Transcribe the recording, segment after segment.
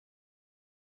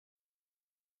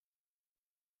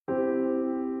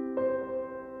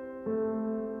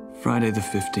Friday the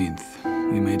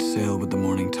 15th, we made sail with the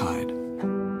morning tide.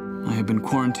 I had been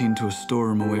quarantined to a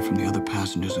storeroom away from the other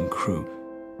passengers and crew.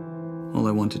 All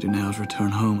I want to do now is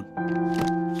return home.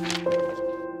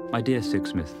 My dear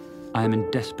Sixsmith, I am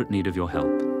in desperate need of your help.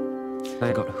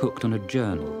 I got hooked on a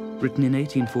journal written in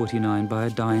 1849 by a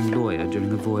dying lawyer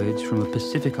during a voyage from a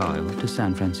Pacific isle to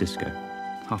San Francisco.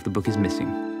 Half the book is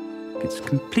missing. It's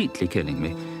completely killing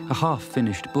me. A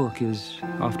half-finished book is,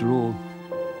 after all,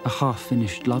 a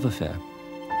half-finished love affair.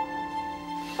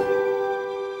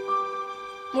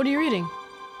 What are you reading?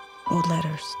 Old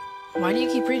letters. Why do you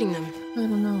keep reading them? I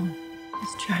don't know.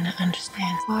 Just trying to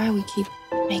understand why we keep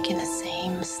making the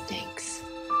same mistakes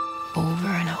over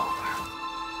and over.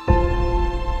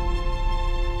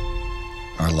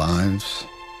 Our lives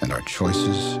and our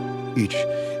choices, each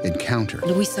encounter,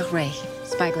 Louis Sauret,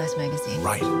 Spyglass magazine.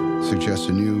 right, suggests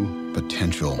a new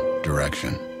potential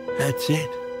direction. That's it.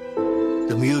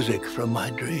 The music from my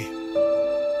dream.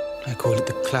 I call it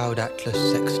the Cloud Atlas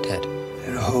Sextet.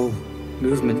 There are whole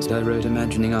Movements I wrote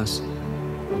imagining us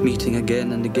meeting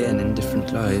again and again in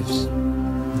different lives,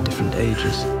 in different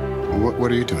ages. What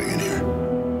are you doing in here?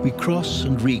 We cross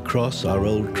and recross our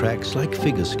old tracks like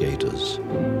figure skaters.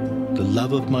 The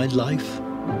love of my life,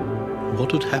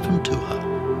 what had happened to her?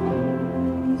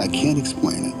 I can't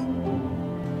explain it.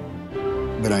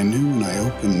 But I knew when I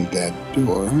opened that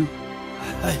door.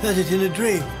 I heard it in a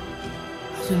dream.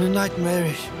 I was in a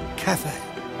nightmarish cafe,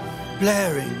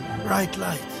 blaring bright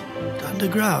lights,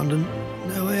 underground and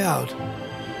no way out.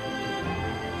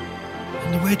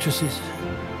 And the waitresses,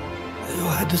 they all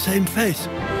had the same face.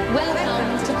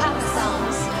 Welcome to Pop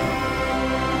Songs.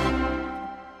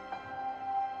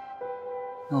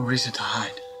 No reason to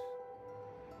hide.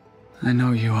 I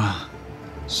know you,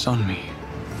 son me,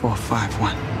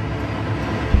 451.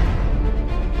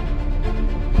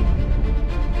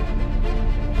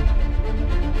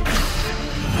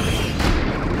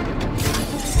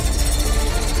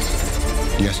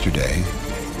 Yesterday,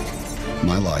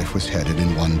 my life was headed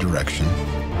in one direction.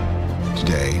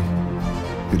 Today,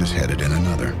 it is headed in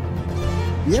another.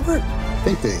 You ever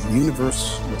think the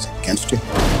universe was against you?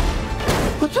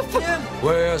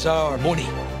 Where's our money?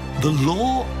 The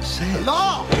law says.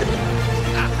 Law!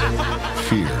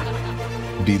 Fear,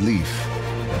 belief,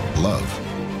 love,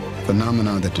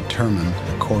 phenomena that determine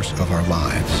the course of our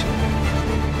lives.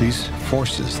 These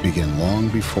forces begin long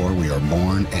before we are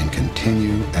born and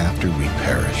continue after we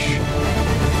perish.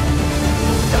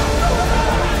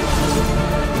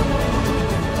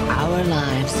 Our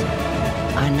lives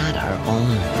are not our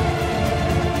own.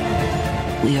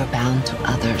 We are bound to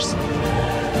others,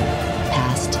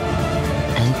 past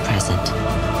and present.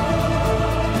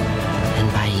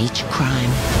 And by each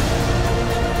crime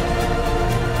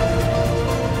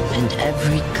and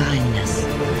every kindness,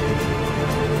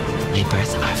 we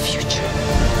birth our future.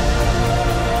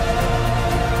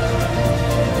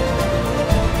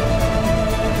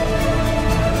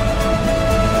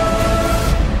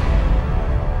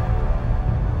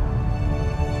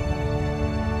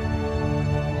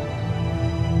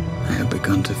 I have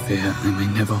begun to fear I may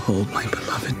never hold my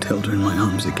beloved Tilda in my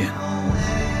arms again.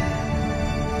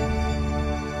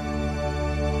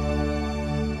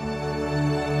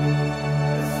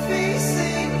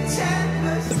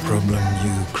 The problem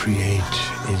you create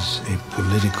is a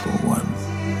political one.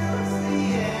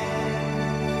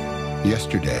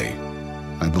 Yesterday,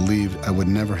 I believed I would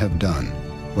never have done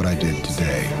what I did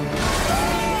today.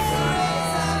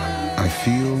 I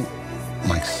feel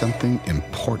like something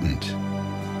important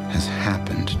has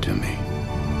happened to me.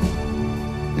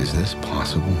 Is this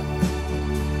possible?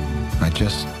 I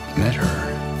just met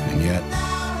her, and yet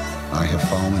I have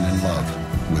fallen in love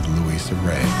with Louis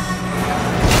Sauret.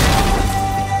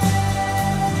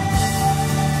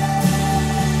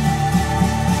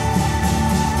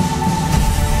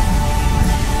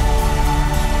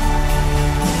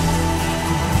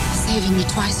 Saving me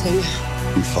twice, Lou.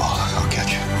 You fall, I'll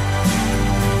catch you.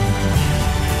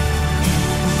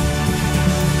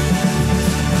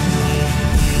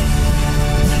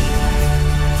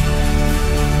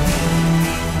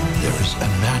 There is a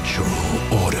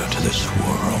natural order to this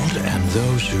world, and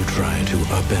those who try to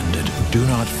upend it do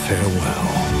not fare well.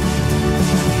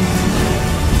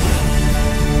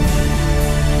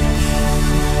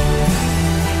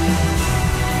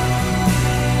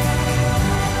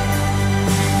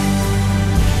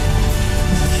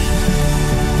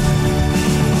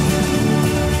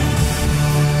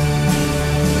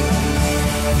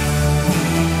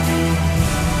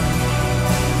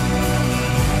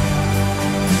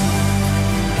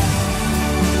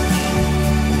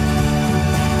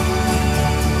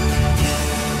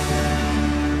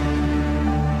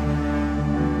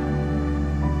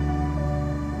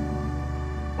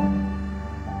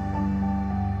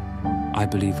 I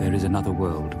believe there is another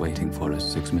world waiting for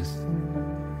us, Sixsmith.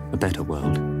 A better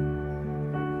world.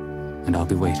 And I'll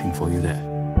be waiting for you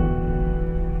there.